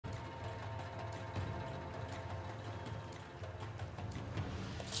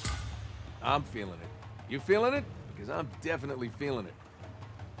I'm feeling it. You feeling it? Because I'm definitely feeling it.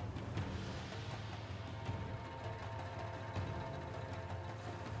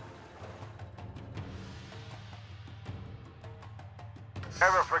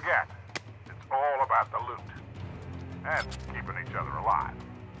 Never forget, it's all about the loot. And keeping each other alive.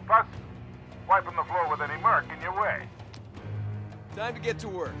 Plus, wiping the floor with any murk in your way. Time to get to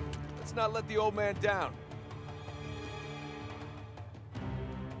work. Let's not let the old man down.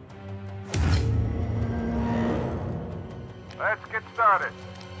 Let's get started.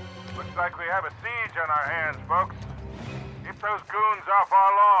 Looks like we have a siege on our hands, folks. Keep those goons off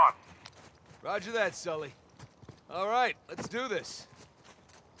our lawn. Roger that, Sully. All right, let's do this.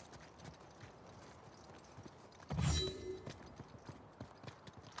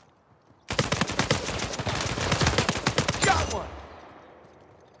 Got one!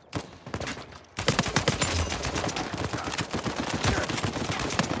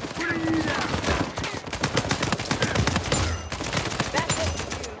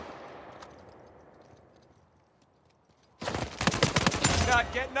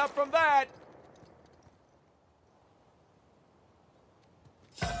 Not getting up from that!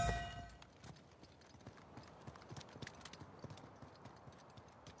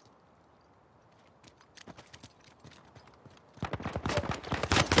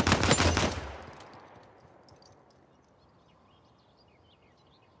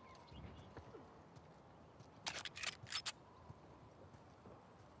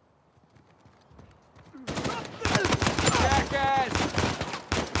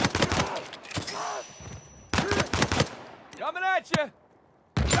 Coming at you!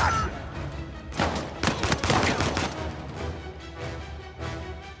 Gotcha!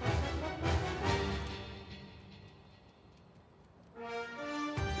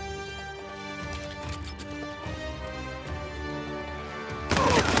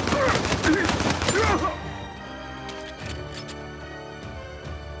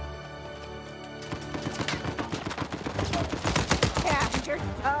 Yeah, you're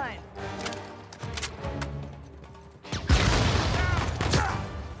done.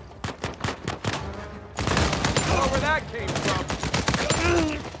 That came from.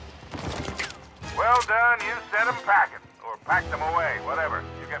 Well done, you sent them packing. Or packed them away, whatever.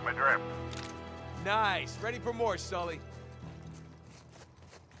 You get my drift. Nice. Ready for more, Sully.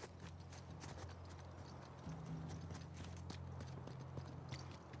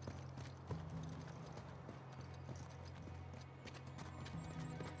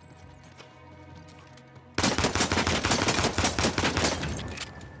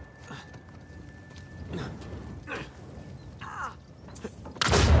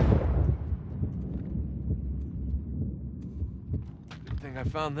 I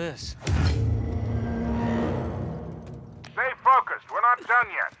found this. Stay focused. We're not done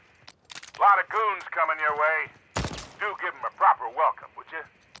yet. A lot of goons coming your way. Do give them a proper welcome, would you?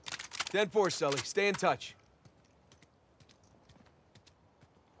 10-4, Sully. Stay in touch.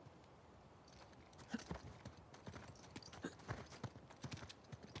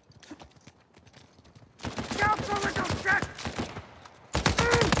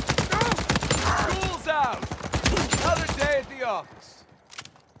 School's out! Another day at the office.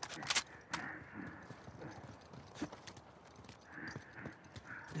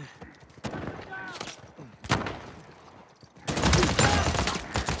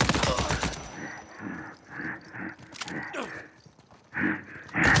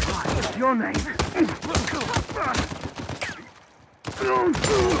 Your name.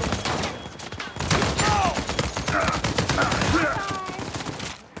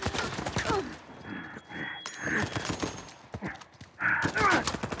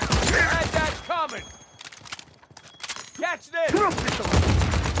 Had that coming. Catch this.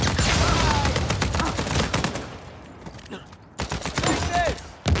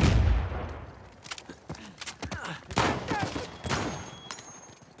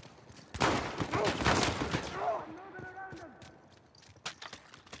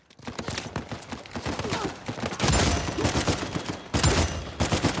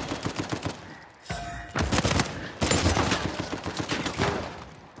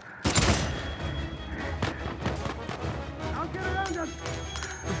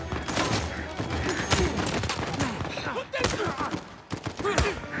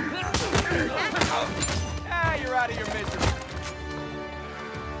 You're out of your misery.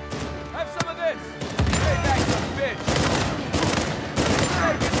 Have some of this. Stay back some fish.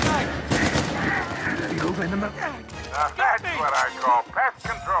 Hey, good night. You open them up. Now that's what I call pest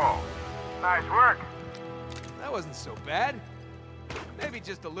control. Nice work. That wasn't so bad. Maybe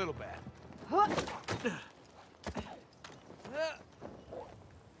just a little bad.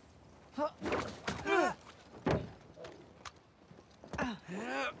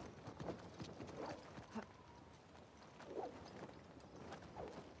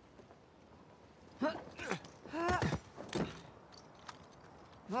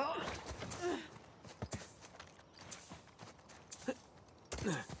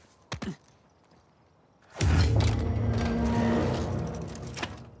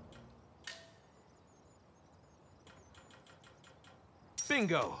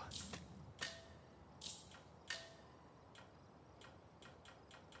 Bingo!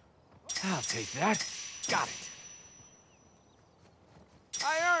 I'll take that. Got it.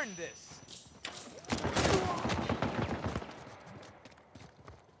 I earned this.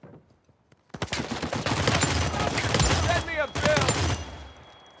 Send me a bill.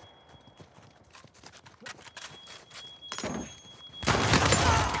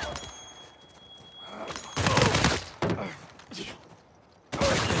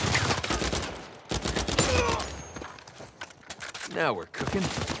 Now we're cooking.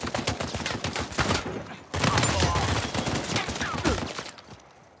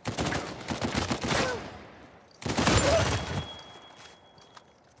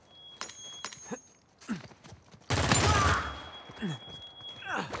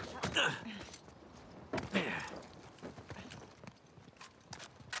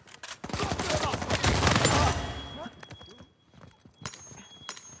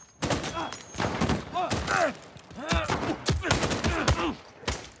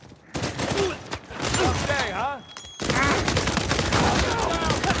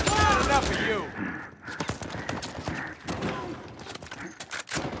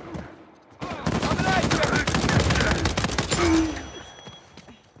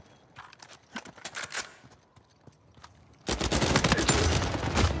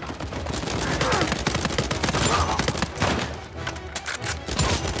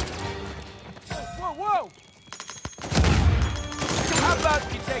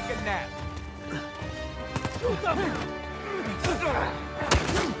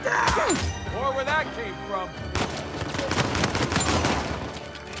 Or where that came from.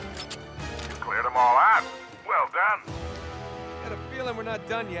 You cleared them all out. Well done. Got a feeling we're not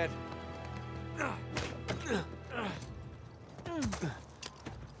done yet.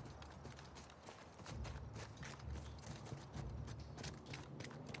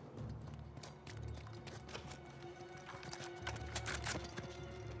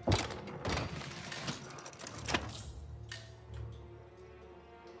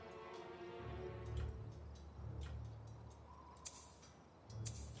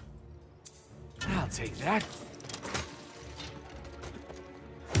 I'll take that.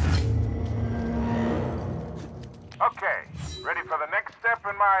 Okay, ready for the next step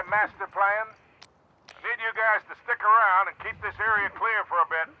in my master plan? I need you guys to stick around and keep this area clear for a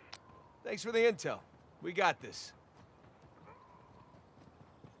bit. Thanks for the intel. We got this.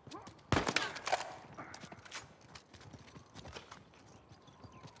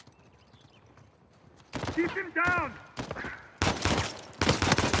 Keep him down!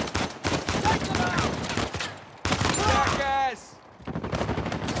 Jackass!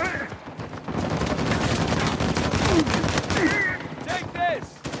 Take this!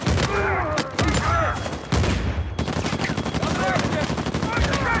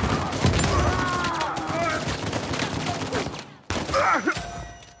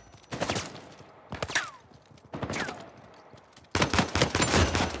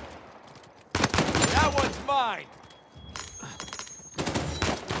 That one's mine!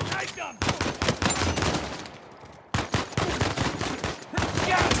 Take him!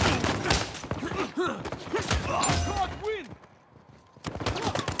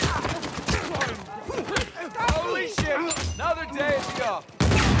 Holy shit! Another day at the office.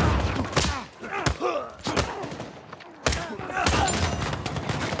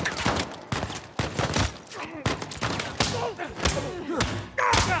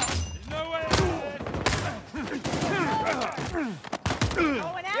 No way out of it.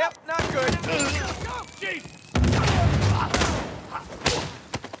 Going out? Yep, not good. Go, Chief!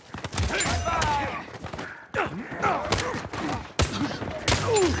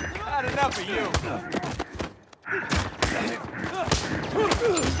 Not enough of you.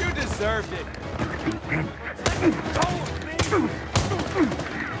 You deserved it.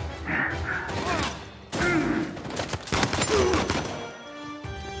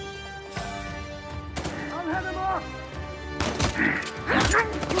 I'll head him off!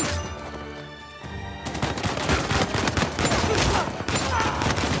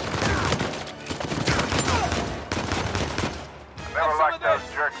 Never liked those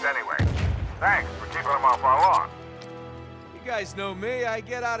jerks anyway. Thanks for keeping them off our lawn. You guys guys know me. I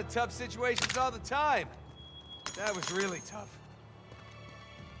get out of tough situations all the time. That was really tough.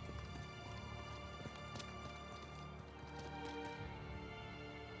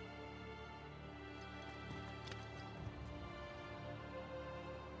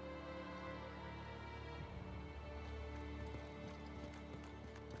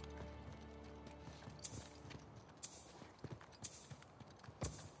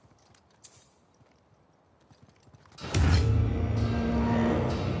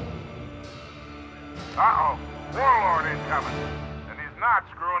 Uh-oh, Warlord incoming, and he's not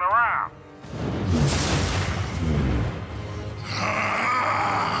screwing around.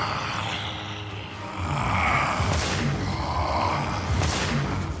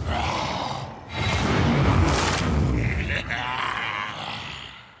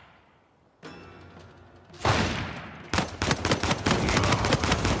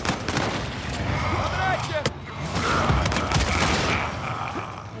 Coming at you!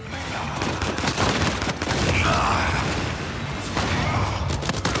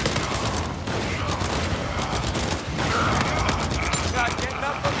 Not getting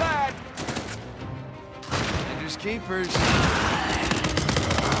up for that. Finders keepers.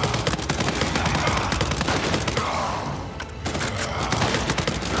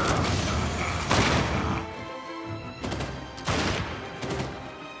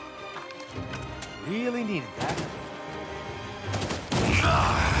 Really needed that.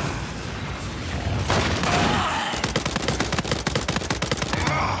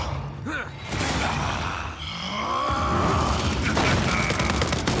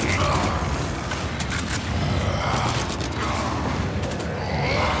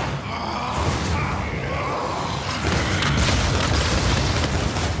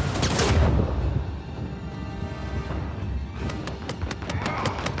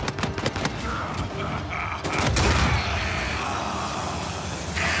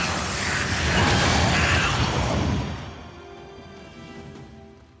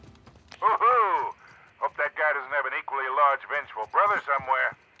 Woohoo! Hope that guy doesn't have an equally large, vengeful brother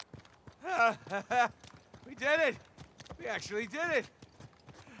somewhere. We did it! We actually did it!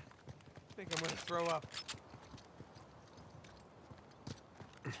 I think I'm gonna throw up.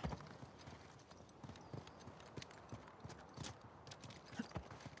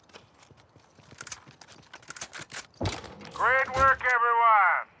 Great work,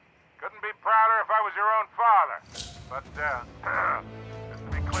 everyone! Couldn't be prouder if I was your own father. But, just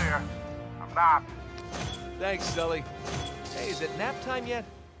to be clear, I'm not. Thanks, Sully. Hey, is it nap time yet?